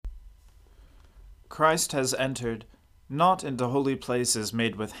Christ has entered not into holy places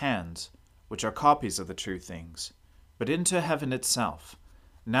made with hands, which are copies of the true things, but into heaven itself,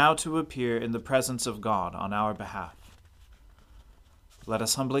 now to appear in the presence of God on our behalf. Let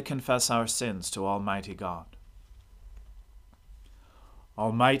us humbly confess our sins to Almighty God.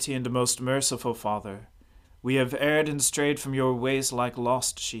 Almighty and most merciful Father, we have erred and strayed from your ways like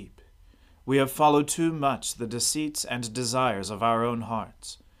lost sheep. We have followed too much the deceits and desires of our own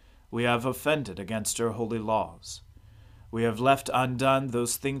hearts. We have offended against your holy laws. We have left undone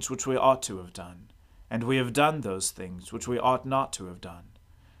those things which we ought to have done, and we have done those things which we ought not to have done.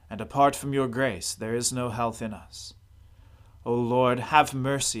 And apart from your grace, there is no health in us. O Lord, have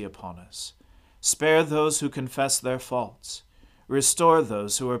mercy upon us. Spare those who confess their faults. Restore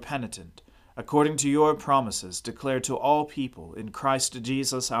those who are penitent, according to your promises declared to all people in Christ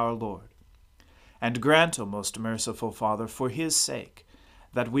Jesus our Lord. And grant, O most merciful Father, for his sake,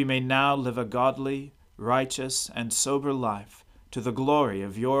 that we may now live a godly, righteous, and sober life to the glory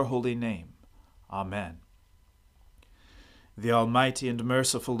of your holy name. Amen. The Almighty and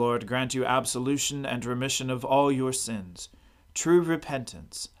merciful Lord grant you absolution and remission of all your sins, true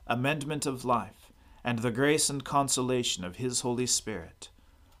repentance, amendment of life, and the grace and consolation of his Holy Spirit.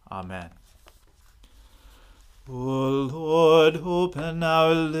 Amen. O Lord, open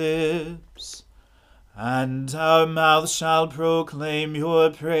our lips, and our mouth shall proclaim your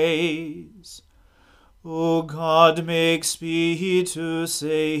praise. O God, make speed to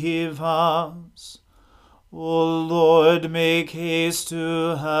save us. O Lord, make haste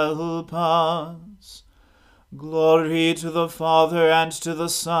to help us. Glory to the Father, and to the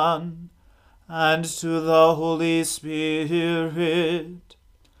Son, and to the Holy Spirit,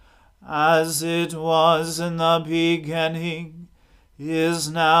 as it was in the beginning, is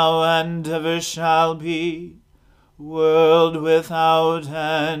now, and ever shall be, world without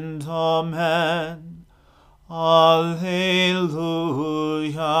end. Amen. Alleluia.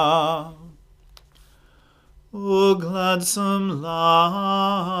 O gladsome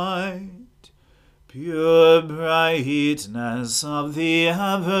light, pure brightness of the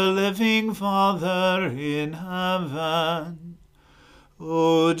ever-living Father in heaven,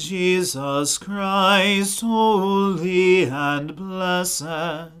 O Jesus Christ, holy and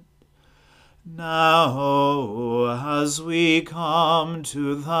blessed, now as we come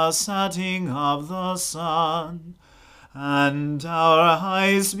to the setting of the sun, and our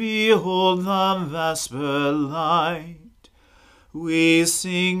eyes behold the vesper light, we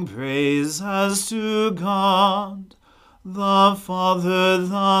sing praises to God, the Father,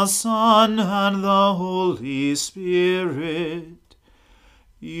 the Son, and the Holy Spirit.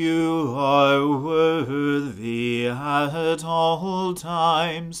 You are worthy at all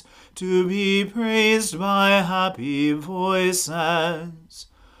times to be praised by happy voices,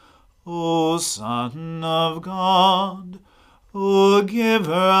 O Son of God, O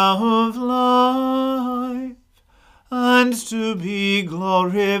Giver of life, and to be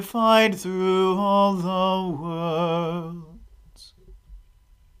glorified through all the world.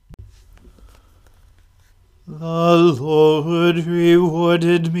 The Lord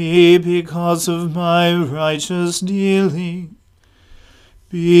rewarded me because of my righteous dealing.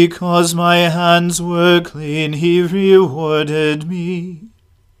 Because my hands were clean, he rewarded me.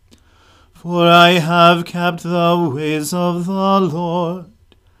 For I have kept the ways of the Lord,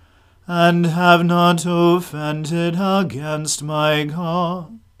 and have not offended against my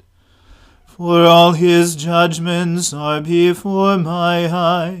God. For all his judgments are before my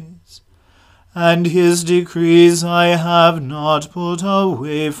eyes, and his decrees I have not put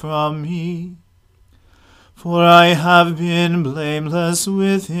away from me. For I have been blameless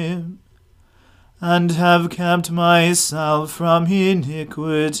with him, and have kept myself from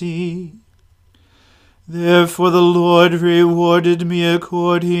iniquity. Therefore the Lord rewarded me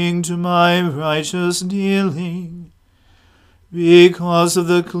according to my righteous dealing, because of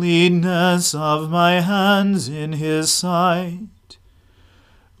the cleanness of my hands in his sight.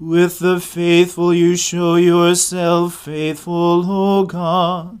 With the faithful you show yourself faithful, O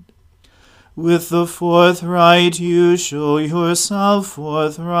God. With the forthright you show yourself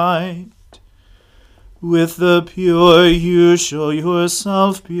forthright. With the pure you show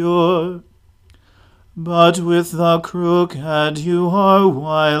yourself pure. But with the crooked you are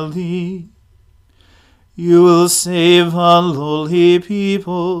wily. You will save a lowly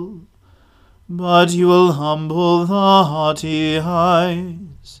people, but you will humble the haughty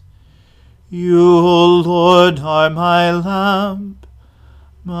eyes. You, O Lord, are my lamp.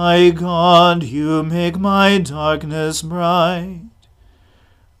 My God, you make my darkness bright.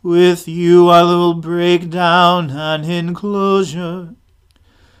 With you I will break down an enclosure.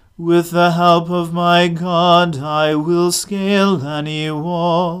 With the help of my God, I will scale any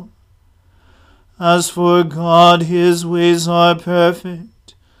wall. As for God, his ways are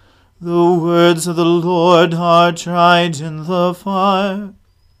perfect. The words of the Lord are tried in the fire.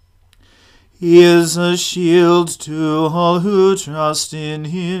 He is a shield to all who trust in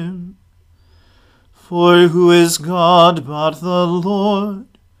him. For who is God but the Lord?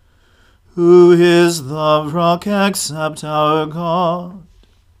 Who is the rock except our God?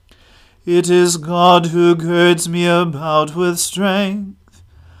 It is God who girds me about with strength,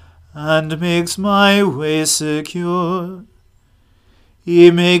 and makes my way secure.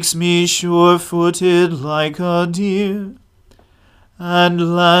 He makes me sure-footed like a deer,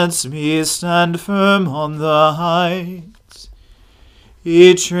 and lets me stand firm on the heights.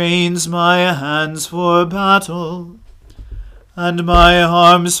 He trains my hands for battle, and my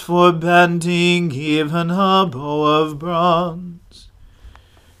arms for bending even a bow of bronze.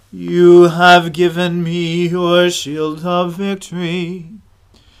 You have given me your shield of victory.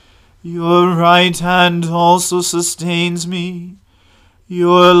 Your right hand also sustains me.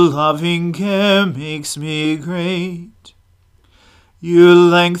 Your loving care makes me great. You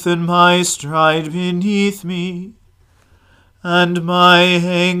lengthen my stride beneath me, and my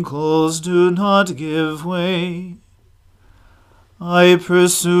ankles do not give way. I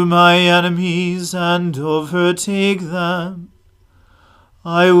pursue my enemies and overtake them.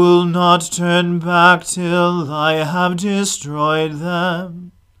 I will not turn back till I have destroyed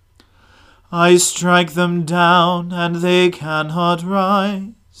them. I strike them down, and they cannot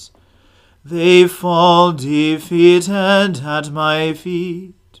rise. They fall defeated at my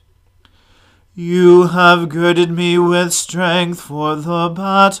feet. You have girded me with strength for the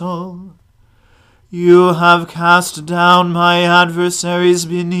battle. You have cast down my adversaries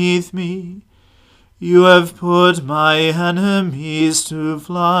beneath me. You have put my enemies to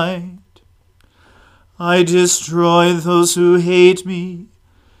flight. I destroy those who hate me.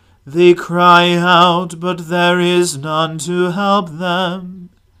 They cry out, but there is none to help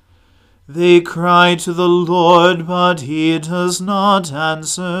them. They cry to the Lord, but he does not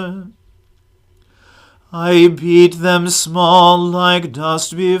answer. I beat them small like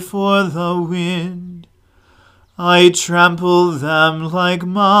dust before the wind. I trample them like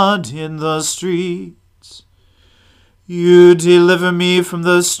mud in the streets. You deliver me from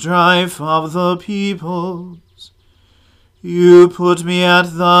the strife of the peoples. You put me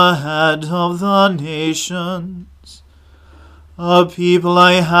at the head of the nations. A people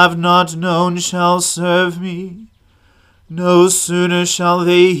I have not known shall serve me. No sooner shall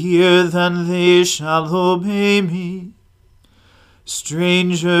they hear than they shall obey me.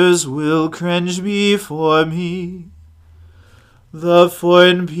 Strangers will cringe before me. The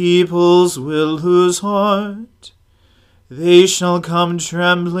foreign peoples will lose heart. They shall come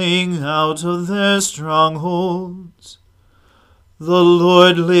trembling out of their strongholds. The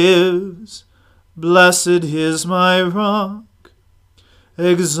Lord lives. Blessed is my rock.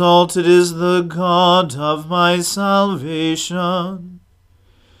 Exalted is the God of my salvation.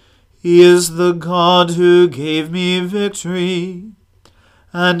 He is the God who gave me victory,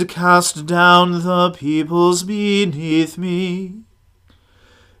 and cast down the peoples beneath me.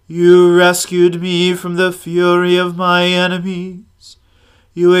 You rescued me from the fury of my enemies.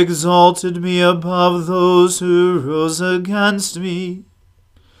 You exalted me above those who rose against me.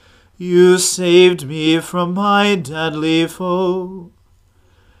 You saved me from my deadly foe.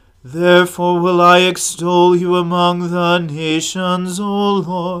 Therefore will I extol you among the nations, O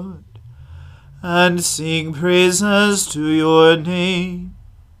Lord, and sing praises to your name.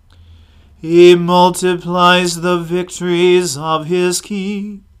 He multiplies the victories of his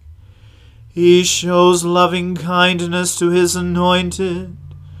king. He shows loving kindness to his anointed,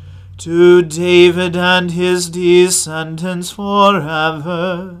 to David and his descendants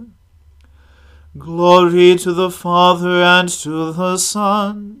forever. Glory to the Father and to the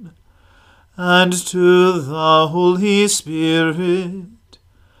Son and to the Holy Spirit,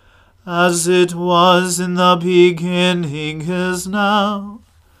 as it was in the beginning, is now,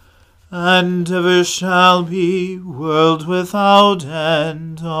 and ever shall be, world without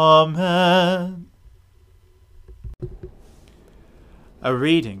end. Amen. A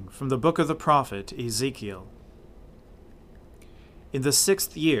reading from the book of the prophet Ezekiel. In the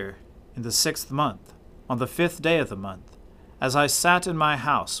 6th year, in the 6th month, on the 5th day of the month, as I sat in my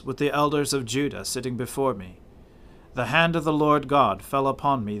house with the elders of Judah sitting before me, the hand of the Lord God fell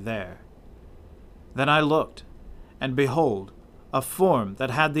upon me there. Then I looked, and behold, a form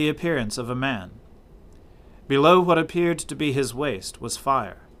that had the appearance of a man. Below what appeared to be his waist was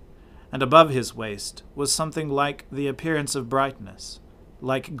fire, and above his waist was something like the appearance of brightness,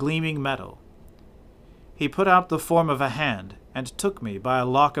 like gleaming metal. He put out the form of a hand, and took me by a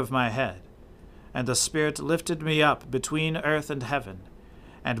lock of my head, and the Spirit lifted me up between earth and heaven,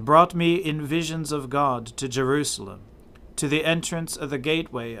 and brought me in visions of God to Jerusalem, to the entrance of the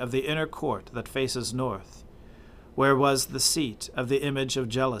gateway of the inner court that faces north, where was the seat of the image of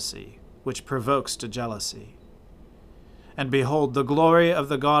jealousy, which provokes to jealousy. And behold, the glory of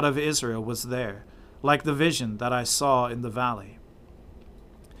the God of Israel was there, like the vision that I saw in the valley.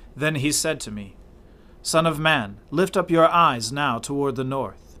 Then he said to me, Son of man, lift up your eyes now toward the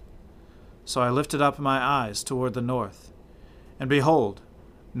north. So I lifted up my eyes toward the north, and behold,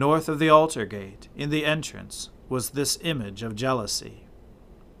 north of the altar gate, in the entrance, was this image of jealousy.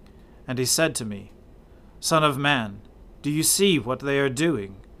 And he said to me, Son of man, do you see what they are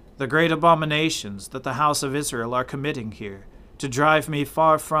doing, the great abominations that the house of Israel are committing here, to drive me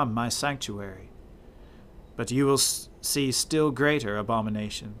far from my sanctuary? But you will see still greater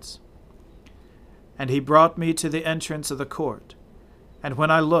abominations. And he brought me to the entrance of the court, and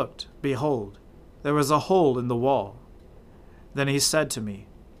when I looked, behold, there was a hole in the wall. Then he said to me,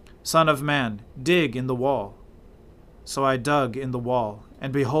 Son of man, dig in the wall. So I dug in the wall,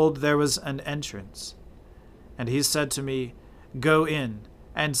 and behold, there was an entrance. And he said to me, Go in,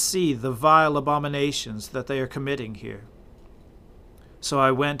 and see the vile abominations that they are committing here. So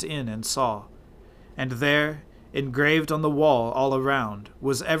I went in and saw, and there, engraved on the wall all around,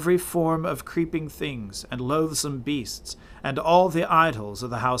 was every form of creeping things and loathsome beasts, and all the idols of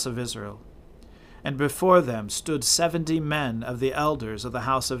the house of Israel. And before them stood 70 men of the elders of the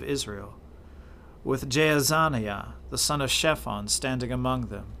house of Israel, with Jaazaniah the son of Shaphan standing among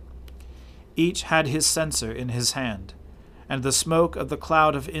them. Each had his censer in his hand, and the smoke of the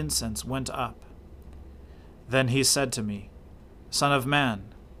cloud of incense went up. Then he said to me, Son of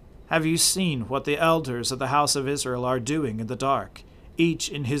man, have you seen what the elders of the house of Israel are doing in the dark, each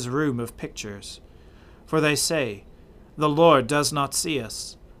in his room of pictures? For they say, The Lord does not see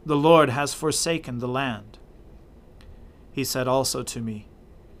us, the Lord has forsaken the land. He said also to me,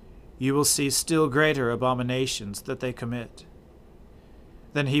 You will see still greater abominations that they commit.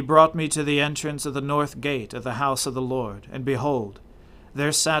 Then he brought me to the entrance of the north gate of the house of the Lord, and behold,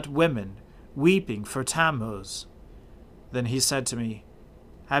 there sat women, weeping for Tammuz. Then he said to me,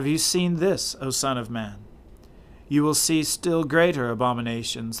 Have you seen this, O Son of man? You will see still greater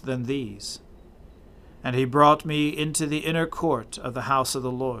abominations than these. And he brought me into the inner court of the house of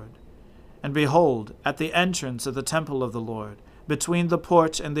the Lord. And behold, at the entrance of the temple of the Lord, between the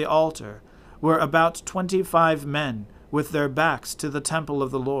porch and the altar, were about 25 men, with their backs to the temple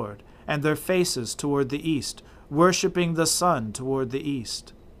of the Lord, and their faces toward the east, worshipping the sun toward the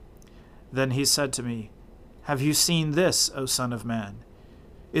east. Then he said to me, Have you seen this, O Son of man?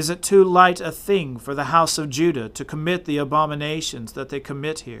 Is it too light a thing for the house of Judah to commit the abominations that they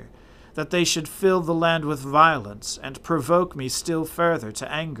commit here, that they should fill the land with violence, and provoke me still further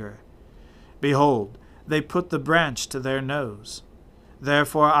to anger? Behold, they put the branch to their nose.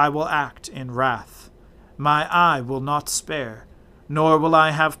 Therefore I will act in wrath. My eye will not spare, nor will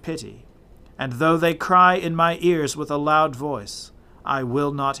I have pity. And though they cry in my ears with a loud voice, I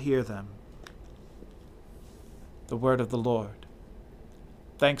will not hear them. The word of the Lord.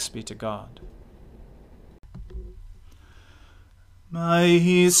 Thanks be to God.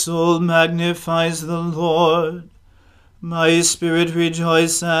 My soul magnifies the Lord. My spirit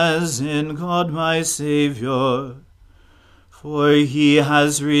rejoices in God my Saviour. For he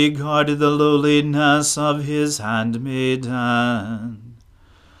has regarded the lowliness of his handmaiden.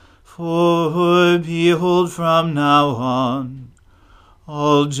 For behold, from now on,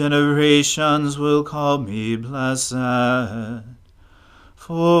 all generations will call me blessed.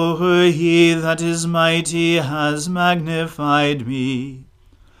 For he that is mighty has magnified me,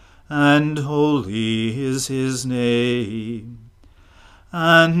 and holy is his name.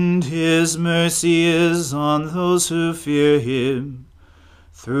 And his mercy is on those who fear him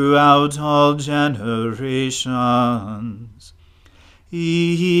throughout all generations.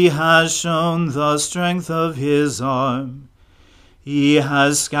 He has shown the strength of his arm. He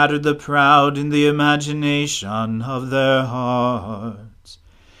has scattered the proud in the imagination of their hearts.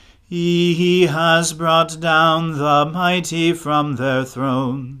 He has brought down the mighty from their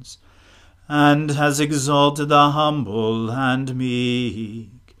thrones, and has exalted the humble and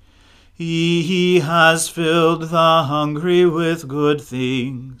meek. He has filled the hungry with good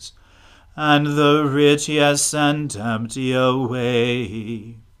things, and the rich he has sent empty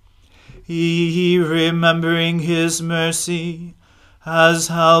away. He, remembering his mercy, has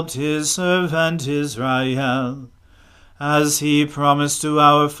helped his servant Israel, as he promised to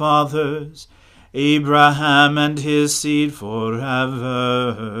our fathers, Abraham and his seed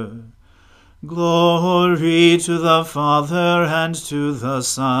forever. Glory to the Father, and to the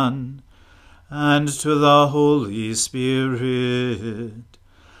Son, and to the Holy Spirit,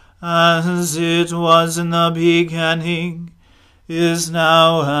 as it was in the beginning, is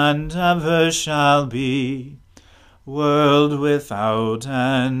now, and ever shall be, world without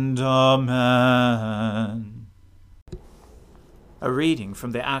end. Amen. A reading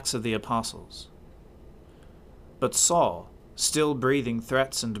from the Acts of the Apostles. But Saul, still breathing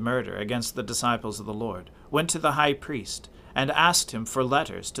threats and murder against the disciples of the Lord, went to the high priest, and asked him for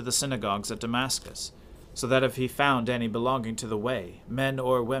letters to the synagogues at Damascus, so that if he found any belonging to the way, men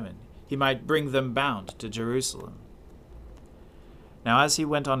or women, he might bring them bound to Jerusalem. Now as he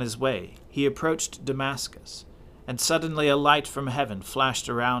went on his way, he approached Damascus, and suddenly a light from heaven flashed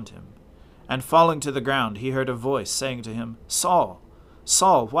around him. And falling to the ground, he heard a voice saying to him, Saul,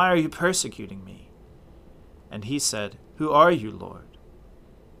 Saul, why are you persecuting me? And he said, Who are you, Lord?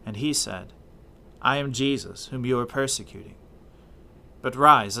 And he said, I am Jesus, whom you are persecuting. But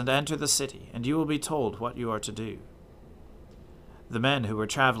rise and enter the city, and you will be told what you are to do. The men who were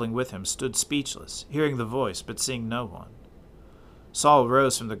traveling with him stood speechless, hearing the voice, but seeing no one. Saul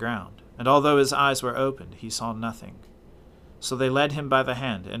rose from the ground, and although his eyes were opened, he saw nothing. So they led him by the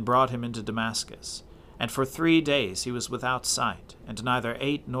hand and brought him into Damascus, and for 3 days he was without sight, and neither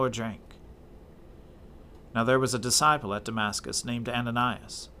ate nor drank. Now there was a disciple at Damascus named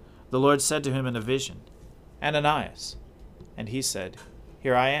Ananias. The Lord said to him in a vision, Ananias. And he said,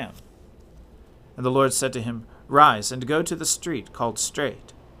 Here I am. And the Lord said to him, Rise and go to the street called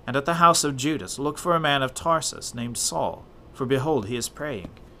Straight, and at the house of Judas look for a man of Tarsus named Saul, for behold, he is praying.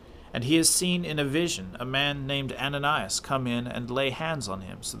 And he has seen in a vision a man named Ananias come in and lay hands on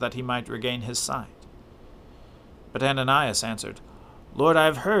him, so that he might regain his sight. But Ananias answered, Lord, I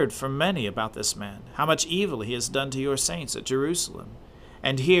have heard from many about this man, how much evil he has done to your saints at Jerusalem.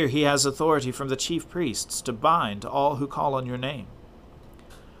 And here he has authority from the chief priests to bind all who call on your name.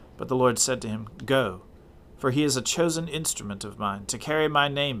 But the Lord said to him, Go, for he is a chosen instrument of mine, to carry my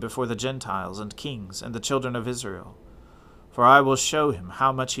name before the Gentiles and kings and the children of Israel. For I will show him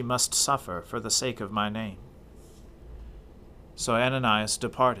how much he must suffer for the sake of my name. So Ananias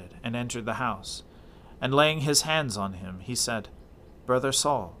departed and entered the house, and laying his hands on him, he said, Brother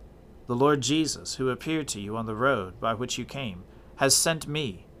Saul, the Lord Jesus, who appeared to you on the road by which you came, has sent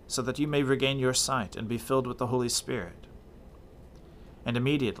me, so that you may regain your sight and be filled with the Holy Spirit. And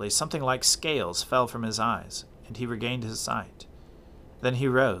immediately something like scales fell from his eyes, and he regained his sight. Then he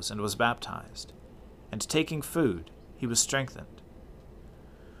rose and was baptized, and taking food, he was strengthened.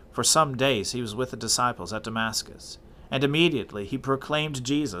 For some days he was with the disciples at Damascus, and immediately he proclaimed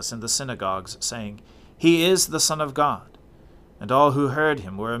Jesus in the synagogues, saying, He is the Son of God. And all who heard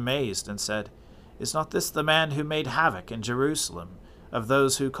him were amazed and said, Is not this the man who made havoc in Jerusalem of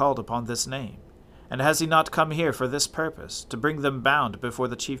those who called upon this name? And has he not come here for this purpose, to bring them bound before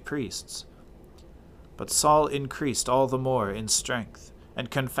the chief priests? But Saul increased all the more in strength,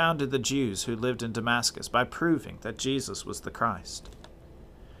 and confounded the Jews who lived in Damascus by proving that Jesus was the Christ.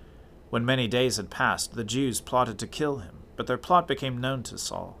 When many days had passed, the Jews plotted to kill him, but their plot became known to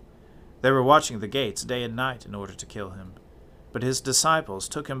Saul. They were watching the gates day and night in order to kill him. But his disciples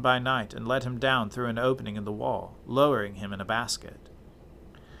took him by night and let him down through an opening in the wall, lowering him in a basket.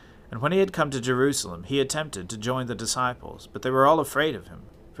 And when he had come to Jerusalem, he attempted to join the disciples, but they were all afraid of him,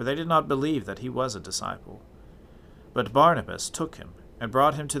 for they did not believe that he was a disciple. But Barnabas took him and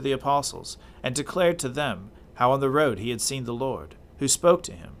brought him to the apostles, and declared to them how on the road he had seen the Lord, who spoke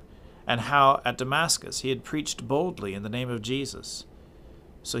to him, and how at Damascus he had preached boldly in the name of Jesus.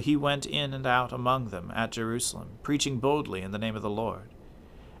 So he went in and out among them at Jerusalem, preaching boldly in the name of the Lord.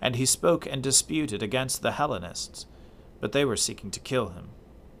 And he spoke and disputed against the Hellenists, but they were seeking to kill him.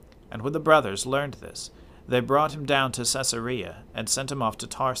 And when the brothers learned this, they brought him down to Caesarea, and sent him off to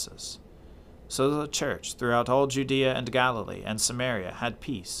Tarsus. So the church throughout all Judea and Galilee and Samaria had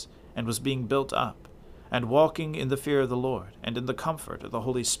peace, and was being built up, and walking in the fear of the Lord, and in the comfort of the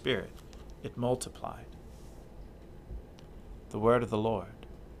Holy Spirit, it multiplied. The word of the Lord.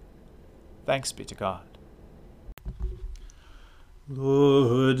 Thanks be to God.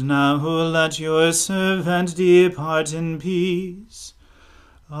 Lord, now let your servant depart in peace,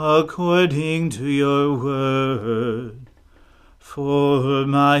 according to your word. For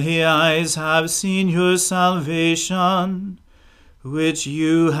my eyes have seen your salvation, which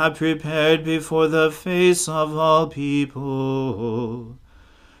you have prepared before the face of all people,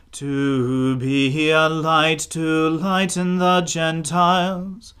 to be a light to lighten the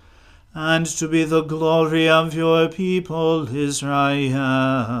Gentiles, and to be the glory of your people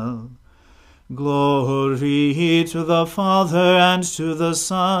Israel. Glory to the Father, and to the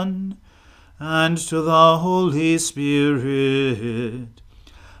Son, and to the Holy Spirit,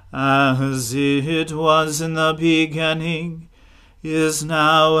 as it was in the beginning, is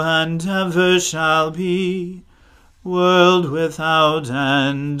now, and ever shall be, world without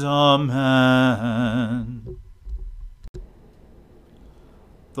end. Amen.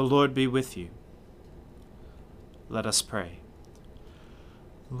 The Lord be with you. Let us pray.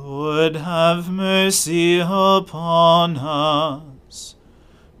 Lord, have mercy upon us.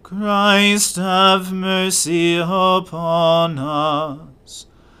 Christ, have mercy upon us.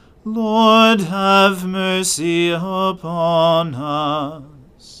 Lord, have mercy upon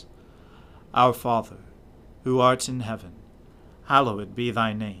us. Our Father, who art in heaven, hallowed be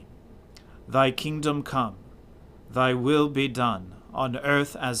thy name. Thy kingdom come, thy will be done, on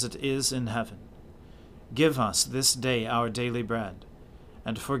earth as it is in heaven. Give us this day our daily bread,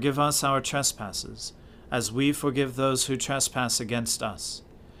 and forgive us our trespasses, as we forgive those who trespass against us.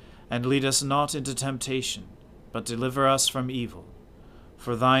 And lead us not into temptation, but deliver us from evil.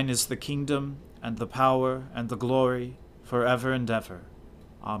 For thine is the kingdom, and the power, and the glory, forever and ever.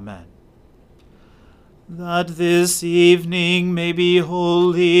 Amen. That this evening may be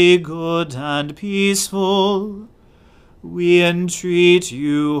holy, good, and peaceful, we entreat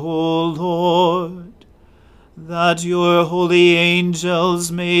you, O Lord, that your holy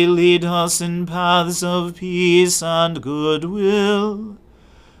angels may lead us in paths of peace and goodwill.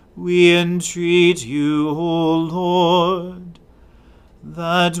 We entreat you, O Lord,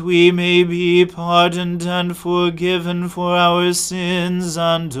 that we may be pardoned and forgiven for our sins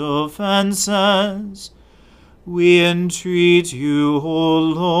and offenses. We entreat you, O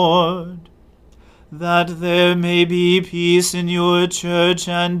Lord, that there may be peace in your church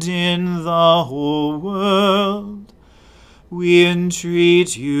and in the whole world. We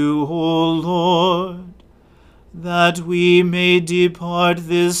entreat you, O Lord, that we may depart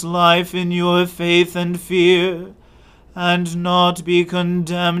this life in your faith and fear, and not be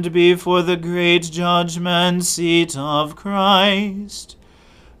condemned before the great judgment seat of Christ.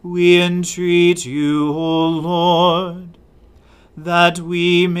 We entreat you, O Lord, that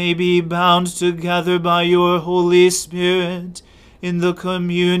we may be bound together by your Holy Spirit in the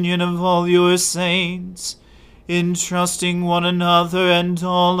communion of all your saints, entrusting one another and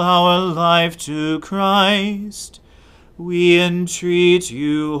all our life to Christ. We entreat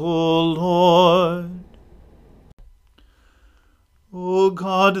you, O Lord. O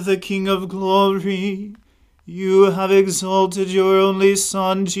God, the King of glory, you have exalted your only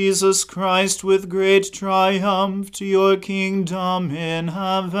Son, Jesus Christ, with great triumph to your kingdom in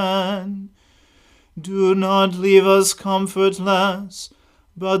heaven. Do not leave us comfortless,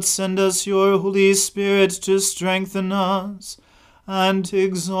 but send us your Holy Spirit to strengthen us and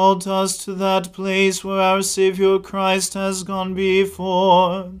exalt us to that place where our Saviour Christ has gone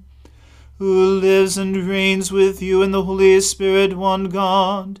before, who lives and reigns with you in the Holy Spirit, one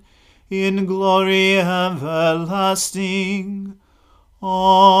God, in glory everlasting.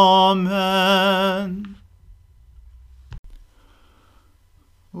 Amen.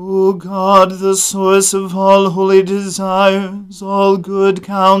 O God, the source of all holy desires, all good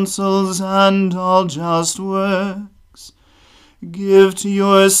counsels, and all just works, give to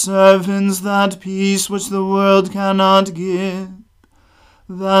your servants that peace which the world cannot give,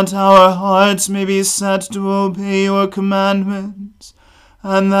 that our hearts may be set to obey your commandments,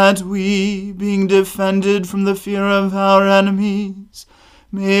 and that we, being defended from the fear of our enemies,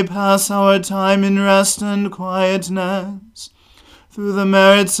 may pass our time in rest and quietness, through the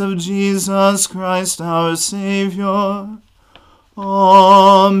merits of Jesus Christ our Saviour.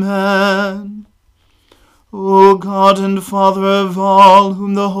 Amen. O God and Father of all,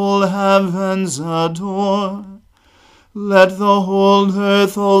 whom the whole heavens adore, let the whole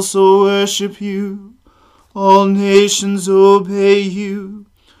earth also worship you, all nations obey you,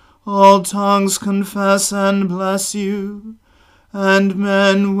 all tongues confess and bless you, and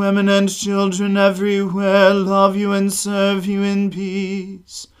men, women, and children everywhere love you and serve you in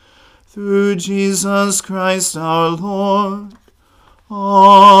peace. Through Jesus Christ our Lord.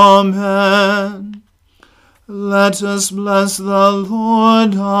 Amen. Let us bless the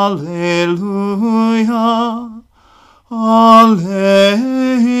Lord. Alleluia. Alleluia.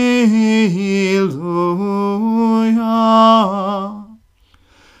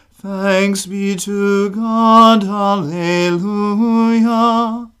 Thanks be to God. Alleluia.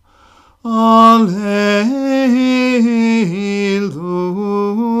 Alleluia.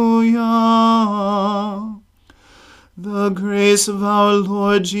 The grace of our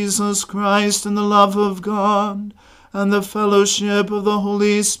Lord Jesus Christ and the love of God and the fellowship of the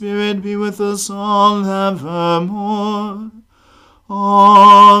Holy Spirit be with us all evermore.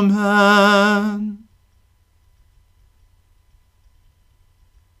 Amen.